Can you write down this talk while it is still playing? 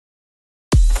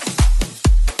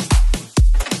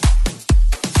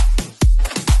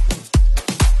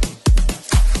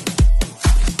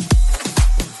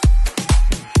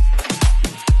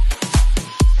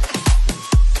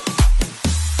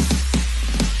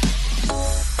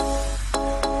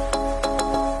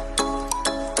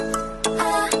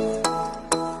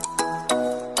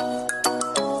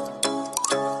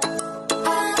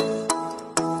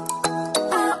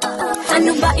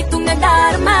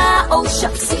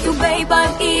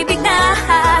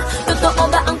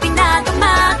Totoo ba ang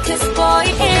pinadama? 'Cause boy,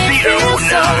 it feels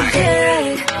so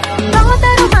good. Bawat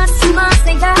aroma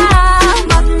sumasaya,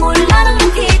 magmula nang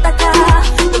nakita ka.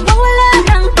 Wala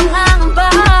ng pangangamba,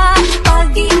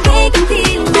 pag-ibig ang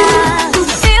feel na.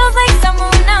 Feels like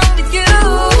someone I'm with you,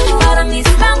 parang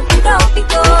islang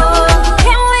pantropiko.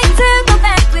 Can't wait to go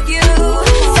back with you,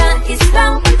 sa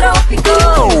islang pantropiko.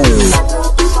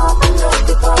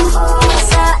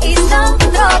 Sa islang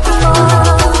pantropiko.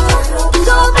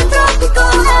 Go pantropiko,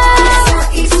 sa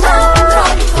islang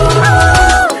pantropiko.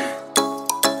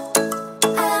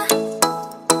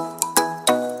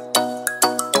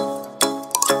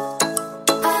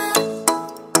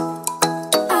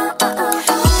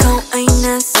 Ikaw ay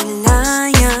nasa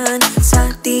layan, sa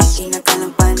di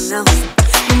kinakalang panahon.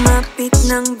 Lumapit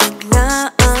ng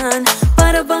biglaan,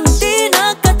 para bang di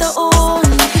nakataon.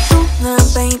 Ito nga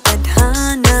ba'y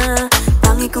tadhana,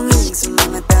 tangi kong hiling sa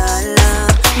mga dala.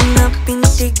 Mga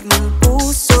pintig ng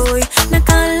puso'y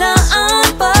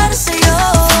nakalaan para sa'yo.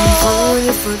 Following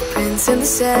your footprints in the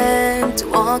sand,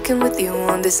 walking with you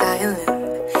on this island.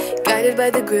 Guided by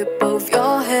the grip of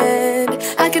your hand,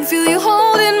 I can feel you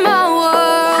holding my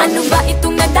world. Ano ba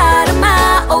itong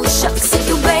nadarama? Oh shucks,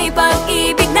 ito ba'y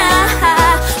pag-ibig na?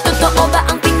 Totoo ba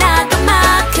ang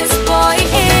pinadama? 'Cause boy,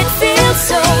 it feels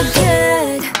so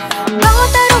good.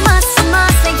 Bawat aroma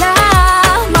sumasaya,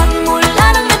 magmula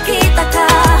nang nakita ka.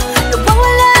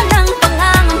 Nawawala ng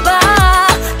pangangamba,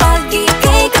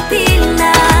 pag-ika'y kapiling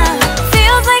na.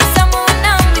 Feels like someone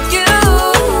I'm with you,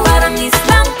 parang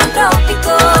islang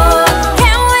pantropiko.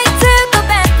 Can't wait to go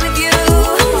back with you,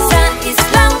 sa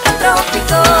islang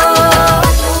pantropiko.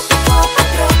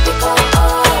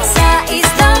 Sa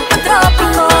islang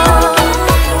pantropiko.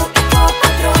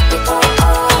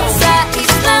 Sa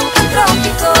islang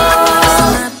pantropiko.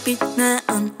 Sumapit na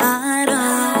ang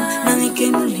araw, nang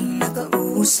ika'y muling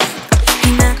nakausap.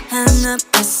 Hinahanap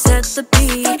ka sa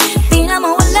tabi, di na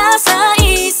mawala sa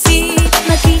isip.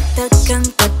 Nakita kang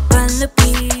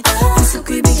papalapit, puso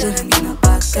ko'y biglang di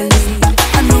mapakali.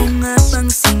 Ano nga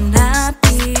bang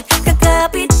sinapit,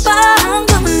 kakapit pa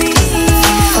hanggang muli.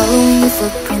 Following your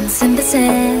footprints in the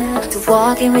sand, to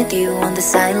walking with you on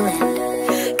this island.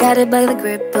 Guided by the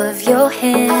grip of your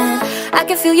hand, I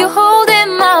can feel you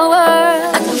holding my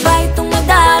world. Ano ba itong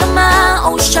nadarama?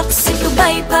 Oh shucks, ito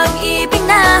ba'y pag-ibig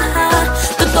na?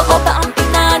 Totoo ba ang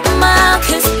pinadama?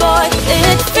 'Cause boy,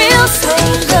 it feels so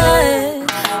good.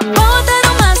 Bawat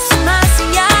aroma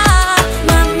sumasaya,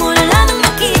 magmula nang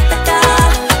nakita ka.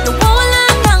 Nawawala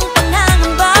ng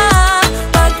pangangamba,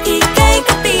 pag ika'y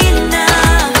kapiling na.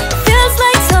 Feels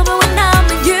like summer when I'm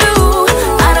with you,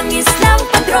 parang islang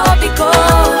pantropiko.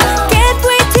 Can't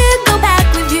wait to go back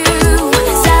with you,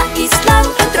 sa islang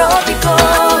pantropiko.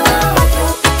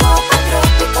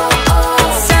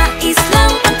 Sa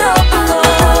islang pantropiko.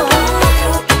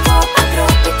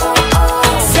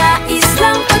 Sa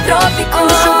islang pantropiko. On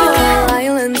the tropical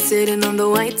island, sitting on the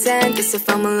white sand, guess if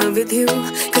I'm in love with you.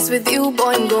 'Cause with you,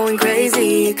 boy, I'm going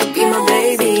crazy. You could be my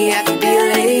baby, I could be a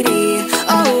lady.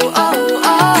 Oh, oh,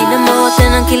 oh. Di na mawata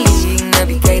ng kilig na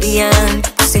bigay riyan,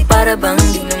 kasi para bang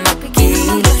di na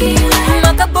mapigil.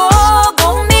 Makabog o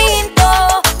huminto,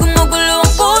 gumugulo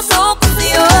ang puso ko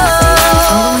sa'yo.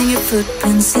 Following your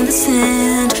footprints in the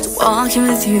sand, walking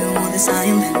with you on this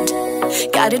island.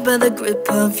 Guided by the grip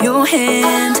of your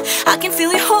hand, I can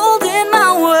feel you holding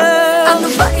my world.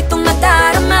 Ano ba itong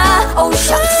nadarama? Oh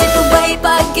shucks, ito ba'y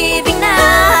pag-ibig na?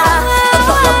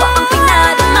 Totoo ba ang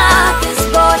pinadama? 'Cause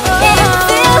boy, it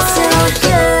feels so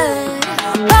good.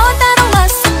 Bawat aroma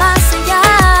sumasaya,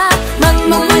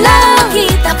 magmumula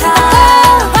nakita ka.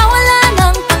 Wala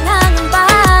ng pangangamba,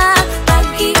 pag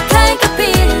ika'y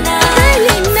kapiling na.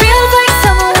 Feels like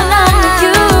someone I'm with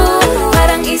you,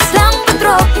 parang islang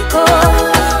pantropiko.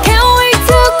 Can't wait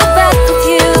to go back with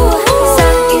you, sa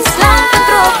islang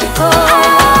pantropiko.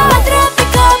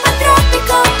 Pantropiko,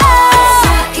 pantropiko,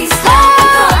 sa islang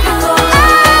pantropiko.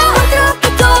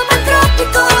 Pantropiko,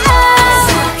 pantropiko,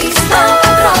 sa islang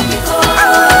pantropiko.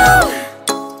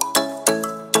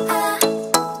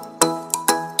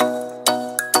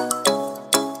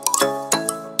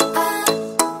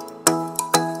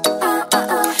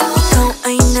 Ikaw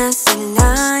ay nasa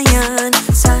layan,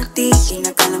 sa di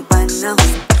kinakalang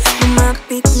panahon.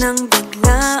 Lumapit ng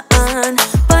biglaan,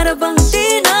 para bang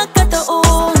di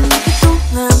nakataon. Ito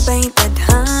nga ba'y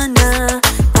tadhana,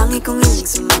 tangi kong hiling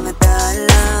sa mga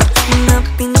dala. Mga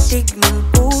pintig ng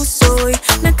puso'y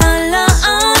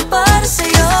nakalaan para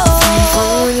sa'yo.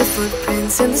 Following your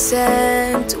footprints in the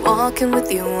sand, walking with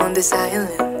you on this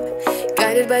island.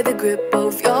 Guided by the grip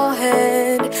of your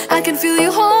hand, I can feel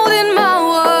you holding my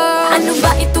world. Ano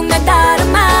ba itong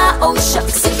nadarama? Oh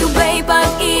shucks, ito ba'y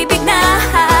pag-ibig na?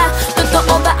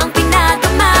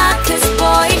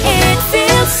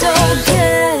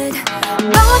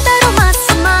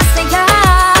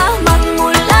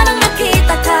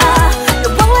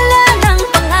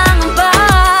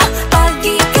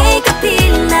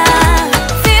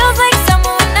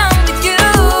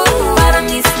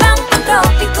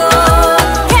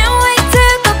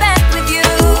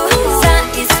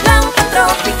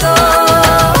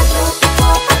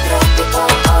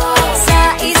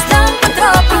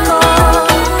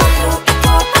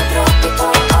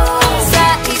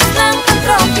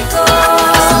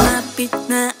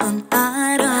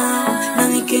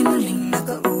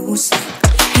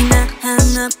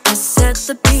 hinahanap ka sa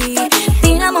tabi,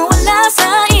 di na mawala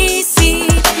sa isip.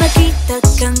 Makita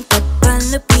kang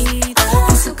papalapit,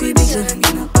 puso ko'y biglang di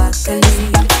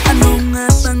napakali. Ano nga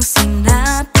bang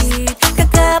sinapit,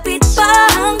 kakapit pa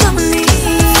hanggang muli.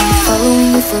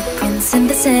 Following your footprints in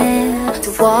the sand, to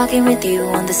walking with you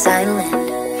on the silent,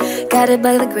 guided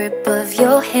by the grip of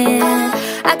your hand.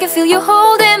 I can feel you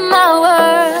holding my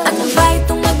world. Ano ba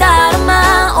itong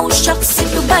nadarama? Oh shucks,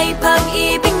 ito ba'y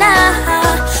pag-ibig na?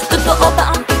 Totoo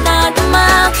ba ang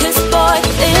pinadama? Cause boy,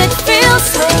 it feels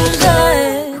so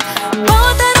good.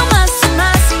 Bawat araw mas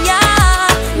sumasaya,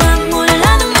 magmula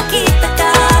nang makita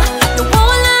ka,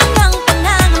 nawawala ng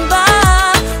pangangamba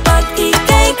pag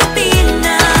ika'y kapiling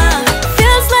na.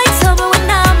 Feels like summer when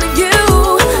I'm with you,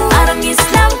 parang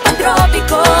islang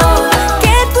pantropiko.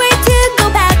 Can't wait to go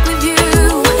back with you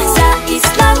sa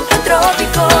islang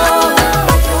pantropiko.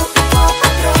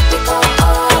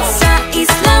 Sa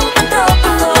islang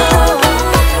pantropiko.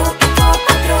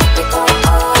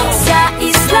 Sa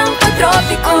islang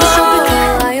pantropiko.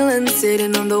 Island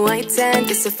sitting on the white sand,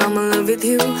 guess if I'm in love with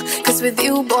you, cause with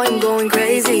you boy I'm going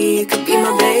crazy. You could be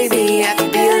my baby, I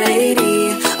could be a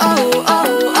lady. Oh,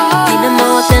 oh, oh. Di na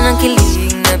mawata ng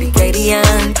kilig na bigay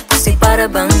riyan, kasi para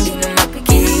bang di na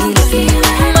mapigil.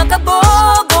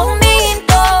 Makabog o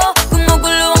huminto,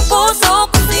 gumugulo ang puso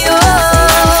ko sa'yo.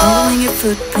 Following your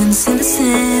footprints in the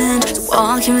sand,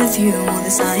 walking with you on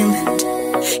this island,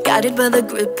 guided by the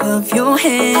grip of your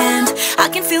hand. I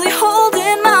can feel you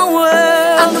holding my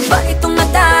world. Ano ba itong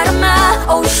nadarama?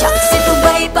 Oh shucks, ito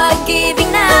ba'y pag-ibig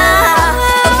na?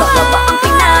 Totoo ba ang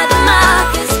pinadama?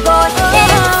 Cause boy,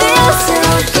 it feels so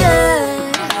good.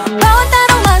 Bawat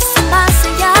araw mas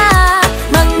sumasaya,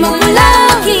 magmumula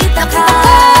makita ka,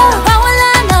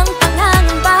 nawawala ng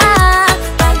pangangamba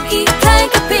pag ika'y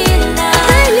kapiling na.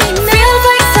 Feels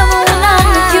like summer when I'm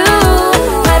with you,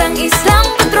 parang islang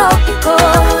pantropiko.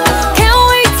 Can't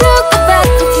wait to go back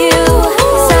with you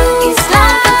sa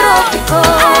islang pantropiko.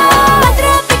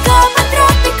 Pantropiko,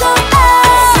 pantropiko,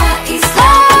 sa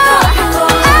islang pantropiko.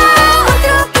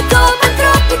 Pantropiko,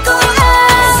 pantropiko,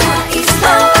 sa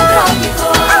islang pantropiko.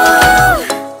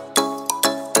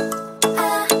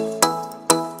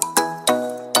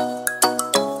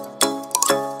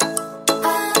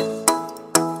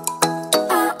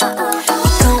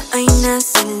 Ikaw ay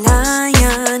nasa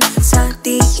layan, sa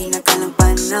di inakalang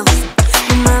panahon,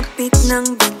 lumapit ng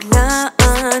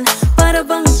biglaan, para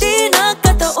bang di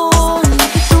nakataon.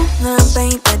 Ito nga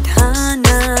ba'y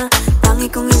tadhana, tangi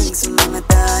kong hiling sa mga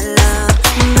dala,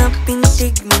 mga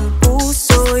pintig ng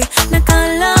puso'y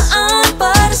nakalaan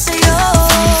para sa'yo.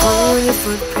 Following your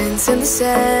footprints in the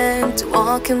sand,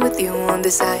 walking with you on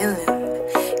this island,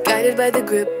 guided by the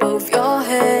grip of your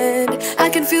hand. I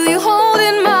can feel you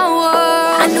holding my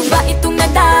world. Ano ba itong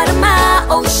nadarama?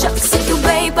 Oh shucks, ito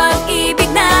ba'y pag-ibig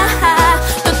na?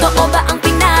 Totoo ba ang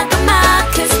pinadama?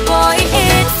 Cause boy,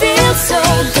 it feels so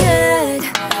good.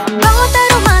 Bawat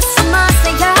araw mas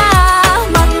sumasaya,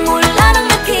 magmula nang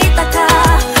nakita ka,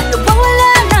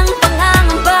 nawawala ng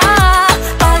pangangamba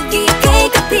pag ika'y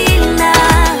kapiling na.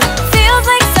 Feels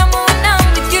like summer when I'm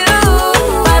with you,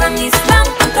 parang islang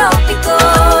pantropiko.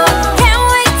 Can't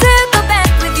wait to go back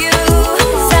with you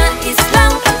sa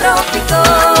islang pantropiko.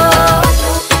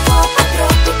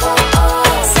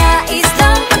 Sa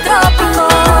islang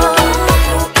pantropiko.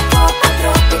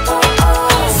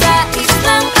 Sa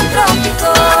islang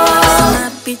pantropiko.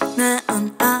 Sumapit na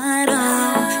ang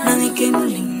araw nang ika'y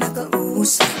muling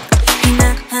nakausap,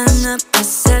 hinahanap ka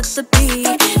sa tabi,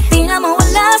 di na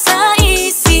mawala sa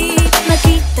isip.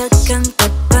 Makita kang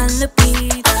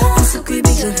papalapit, puso ko'y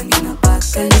biglang di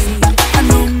napakali.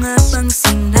 Ano nga bang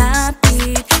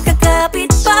sinapit,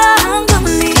 kakapit pa hanggang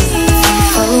muli.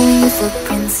 Following your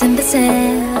footprints in the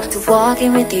sand, to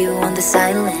walking with you on the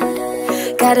silent,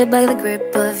 guided by the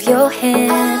grip of your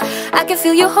hand. I can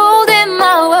feel you holding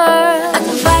my world.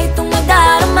 Ano ba itong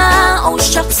nadarama? Oh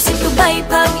shucks, ito ba'y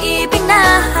pag-ibig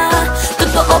na?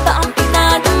 Totoo ba ang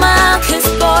pinadama? Cause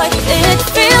boy, it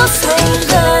feels so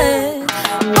good.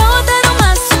 Bawat araw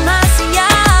mas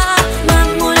sumasaya,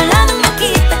 magmula nang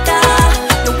makita ka,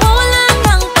 nawawala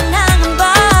ng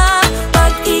pangangamba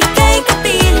pag ika'y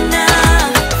kapiling na.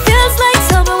 Feels like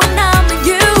summer when I'm with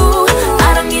you,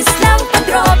 parang islang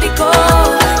pantropiko.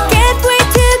 Can't wait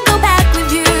to go back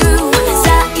with you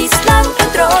sa islang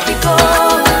pantropiko.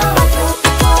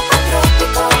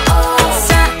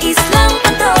 Sa islang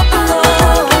pantropiko.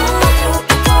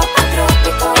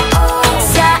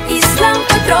 Sa islang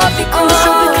pantropiko.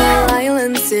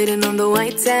 Island sitting on the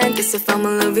white sand, guess if I'm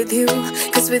in love with you,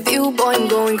 cause with you boy I'm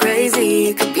going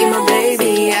crazy. You could be my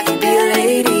baby, I could be a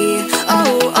lady.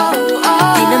 Oh, oh,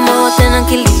 oh. Di na mawata ng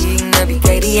kilig na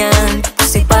bigay riyan, yan,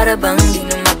 kasi para bang di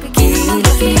na mapigil.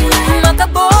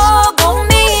 Makabog o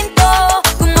huminto,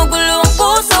 gumugulo ang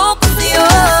puso ko sa'yo.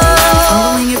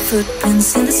 Following your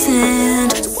footprints in the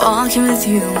sand, walking with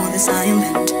you on this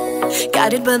island,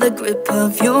 guided by the grip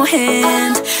of your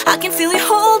hand. I can feel you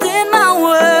holding my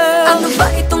world. Ano ba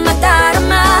itong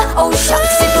nadarama? Oh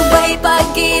shucks, ito ba'y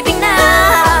pag-ibig na?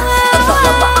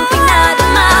 Totoo ba ang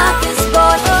pinadama? 'Cause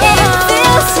boy, it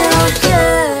feels so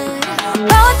good.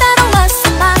 Bawat araw mas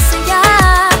masaya,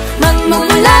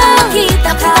 magmumula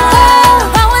makita ka.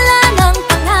 Mawala ng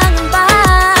pangangamba,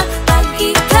 pag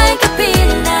ika'y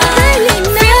kapiling na.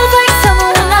 Feels like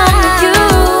someone I'm with you,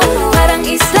 parang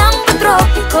islang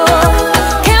pantropiko.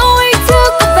 Can't wait to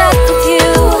go back with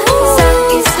you, sa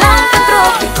islang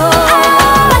pantropiko.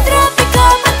 Pantropiko,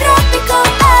 pantropiko,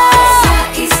 sa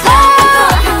islang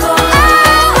pantropiko.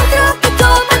 Pantropiko,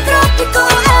 pantropiko,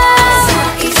 sa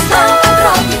islang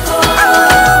pantropiko.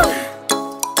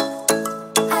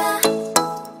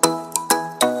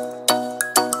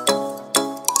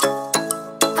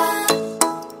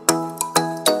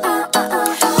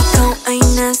 Ikaw ay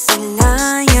nasa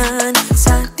layan,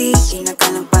 sa tingin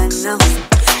nakalang panahon,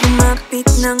 lumapit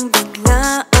ng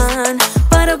biglaan,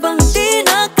 para bang di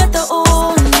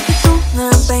nagkataon. Ito nga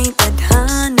ba'y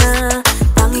tadhana,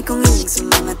 tangi kong hiling sa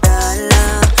mga dala,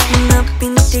 mga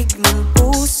pintig ng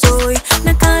puso'y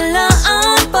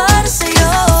nakalaan para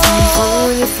sa'yo.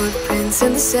 Following your footprints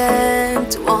in the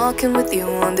sand, walking with you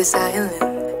on this island,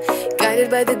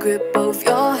 guided by the grip of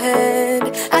your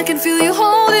hand. I can feel you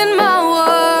holding my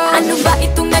world. Ano ba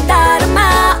itong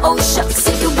nadarama? Oh shucks,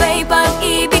 ito ba'y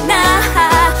pag-ibig na?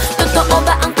 Totoo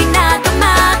ba ang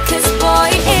pinadama? 'Cause boy,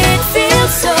 it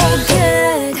feels so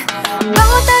good.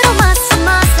 Bawat araw mas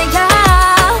masaya,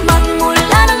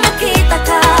 magmula nang nakita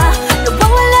ka.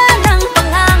 Nawawala ng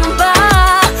pangangamba,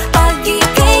 pag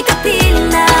ika'y kapiling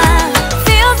na.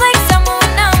 Feels like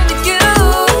someone I'm with you,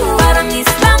 parang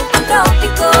islang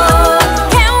pantropiko.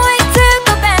 Can't wait to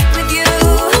go back with you,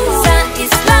 sa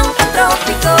islang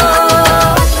pantropiko.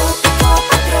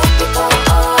 Pantropiko,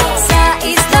 sa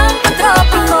islang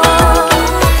pantropiko.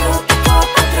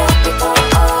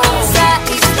 Sa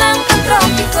islang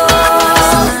pantropiko.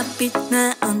 Sumapit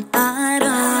na ang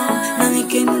araw, nang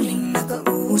ika'y muling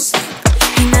nakausap,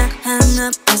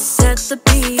 hinahanap ka sa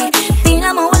tabi, di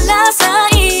na mawala sa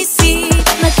isip.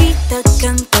 Nakita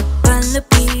kang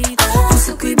papalapit,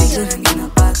 puso ko'y bigla nang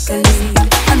ginapakalit.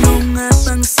 Ano nga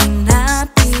bang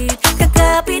sinapit,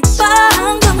 kakapit pa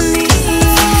hanggang muli.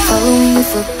 Following your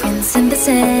footprints in the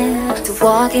sand, to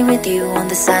walking with you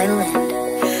on this island,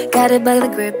 guided by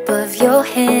the grip of your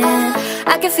hand.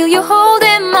 I can feel you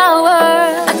holding my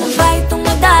world. Ano ba itong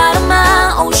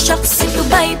nadarama? Oh shucks, ito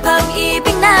ba'y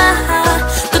pag-ibig na?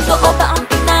 Totoo ba ang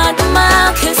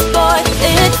pinadama? 'Cause boy,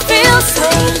 it feels so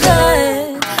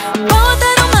good. Bawat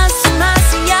araw mas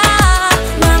masaya,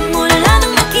 magmula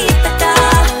nang nakita ka.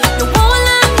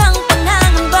 Nawawala ng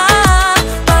pangangamba,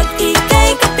 pag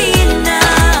ika'y kapiling na.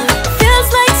 Feels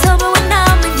like summer when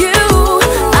I'm with you,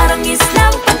 parang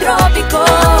islang pantropiko.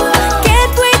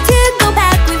 Can't wait to go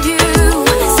back with you,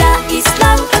 sa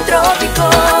islang pantropiko.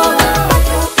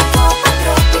 Pantropiko,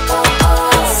 pantropiko,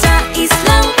 sa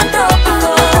islang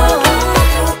pantropiko.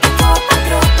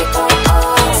 Pantropiko,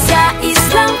 sa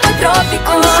islang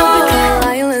pantropiko.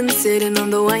 Island sitting on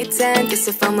the white sand, guess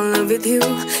if I'm in love with you,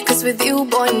 'cause with you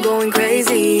boy I'm going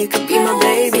crazy. You could be my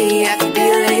baby, I could be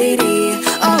a lady.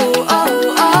 Oh,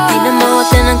 oh, oh. Di na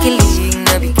mawala ng kilig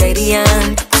na bigay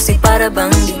riyan, kasi para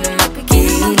bang di na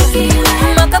mapigil.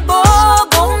 Makabog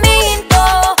o huminto,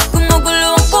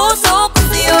 gumugulo ang puso ko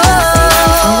sa'yo.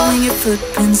 Following your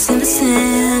footprints in the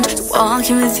sand,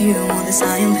 walking with you on this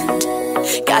island,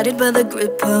 guided by the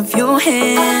grip of your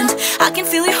hand. I can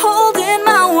feel you holding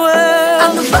my world.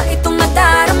 Ano ba itong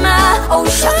nadarama? Oh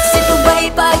shucks, ito ba'y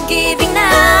pag-ibig na?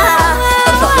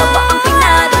 Totoo ba ang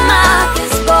pinadama?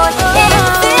 'Cause boy, it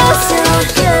feels so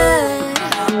good.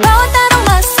 Bawat araw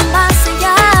mas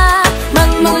masaya,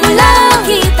 magmumula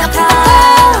makita ka.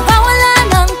 Mawala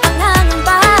ng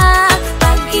pangangamba,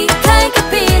 pag ika'y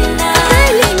kapiling na.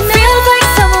 Feels like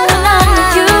someone I'm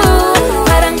with you,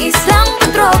 parang islang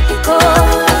pantropiko.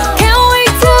 Can't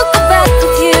wait to go back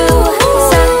with you,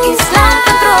 sa islang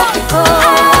pantropiko.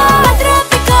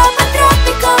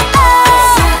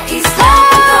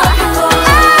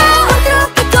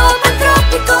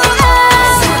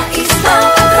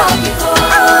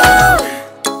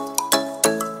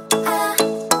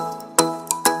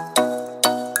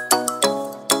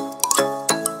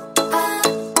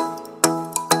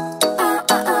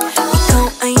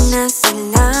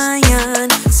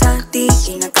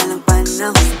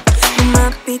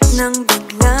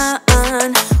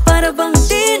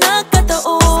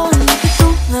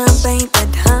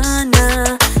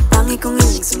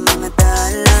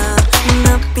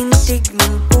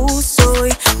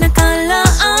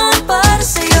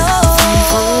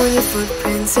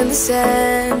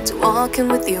 walking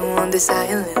with you on this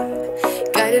island,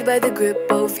 guided by the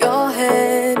grip of your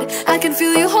hand. I can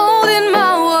feel you holding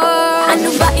my world.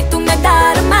 Ano ba itong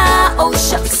nadarama? Oh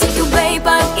shucks, ito ba'y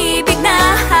pag-ibig na?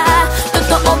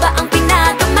 Totoo ba ang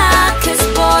pinadama? Cause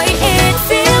boy, it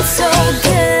feels so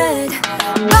good.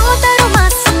 Bawat aroma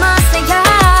sumasaya,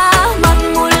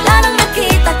 magmula nang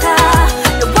nakita ka.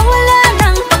 Nawawala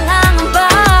ng pangangamba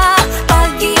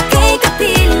pag ika'y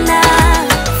kapiling na.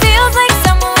 Feels like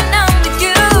someone I'm with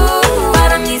you,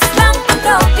 parang islang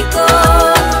pantropiko.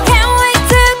 Can't wait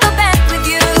to go back with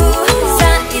you sa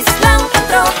islang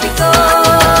pantropiko.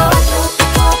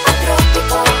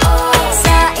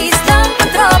 Sa islang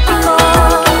pantropiko.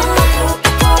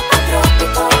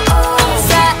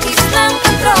 Sa islang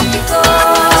pantropiko.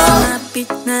 Sumapit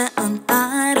na ang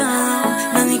araw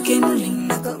nang ika'y muling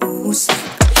nakausap.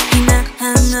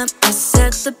 Hinahanap ka sa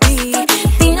tabi,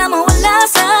 di na mawala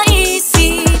sa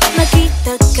isip.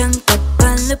 Nakita kang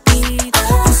papalapit,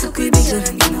 puso ko'y bigla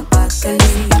nang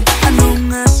napakali. Ano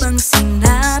nga bang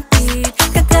sinapit,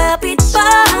 kakapit pa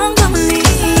hanggang muli.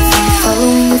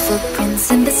 Following your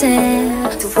footprints in the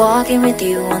sand, to walking with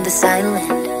you on this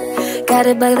island,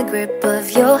 guided by the grip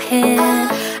of your hand.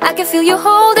 I can feel you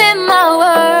holding my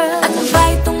world. Ano ba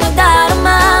itong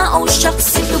nadarama? Oh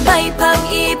shucks, ito ba'y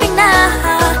pag-ibig na?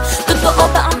 Totoo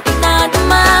ba ang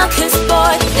pinadama? Cause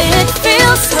boy, it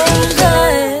feels so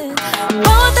good.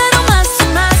 Bawat aroma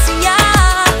sumasaya,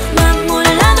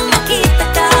 magmula nang nakita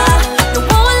ka.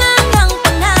 Nawawala ng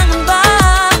pangangamba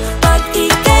pag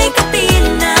ika'y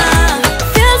kapiling na.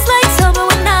 Feels like summer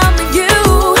when I'm with you,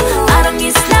 parang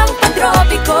islang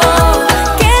pantropiko.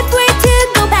 Can't wait to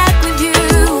go back with you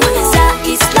sa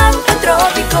islang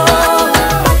pantropiko.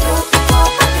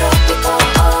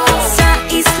 Sa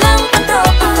islang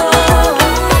pantropiko.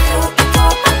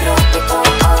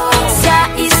 Sa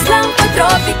islang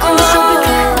pantropiko. On the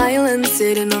tropical island,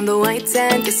 sitting on the white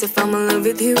sand. Guess if I'm in love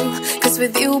with you, cause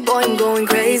with you, boy, I'm going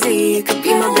crazy. You could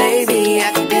be my baby,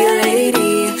 I could be a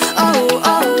lady. Oh,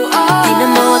 oh, oh. Di na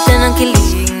mawata ng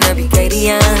kilig na bigay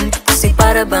riyan, kasi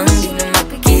para bang di na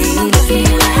mapigil.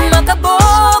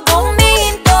 Makabog o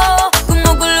huminto,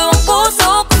 gumugulo ang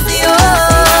puso ko sa'yo.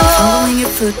 Following your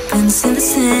footprints in the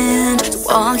sand,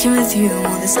 walking with you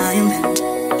on this island,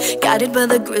 guided by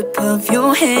the grip of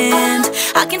your hand.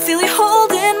 I can feel you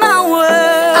holding my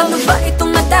world. Ano ba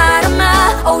itong nadarama?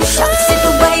 Oh shucks, ito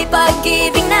ba'y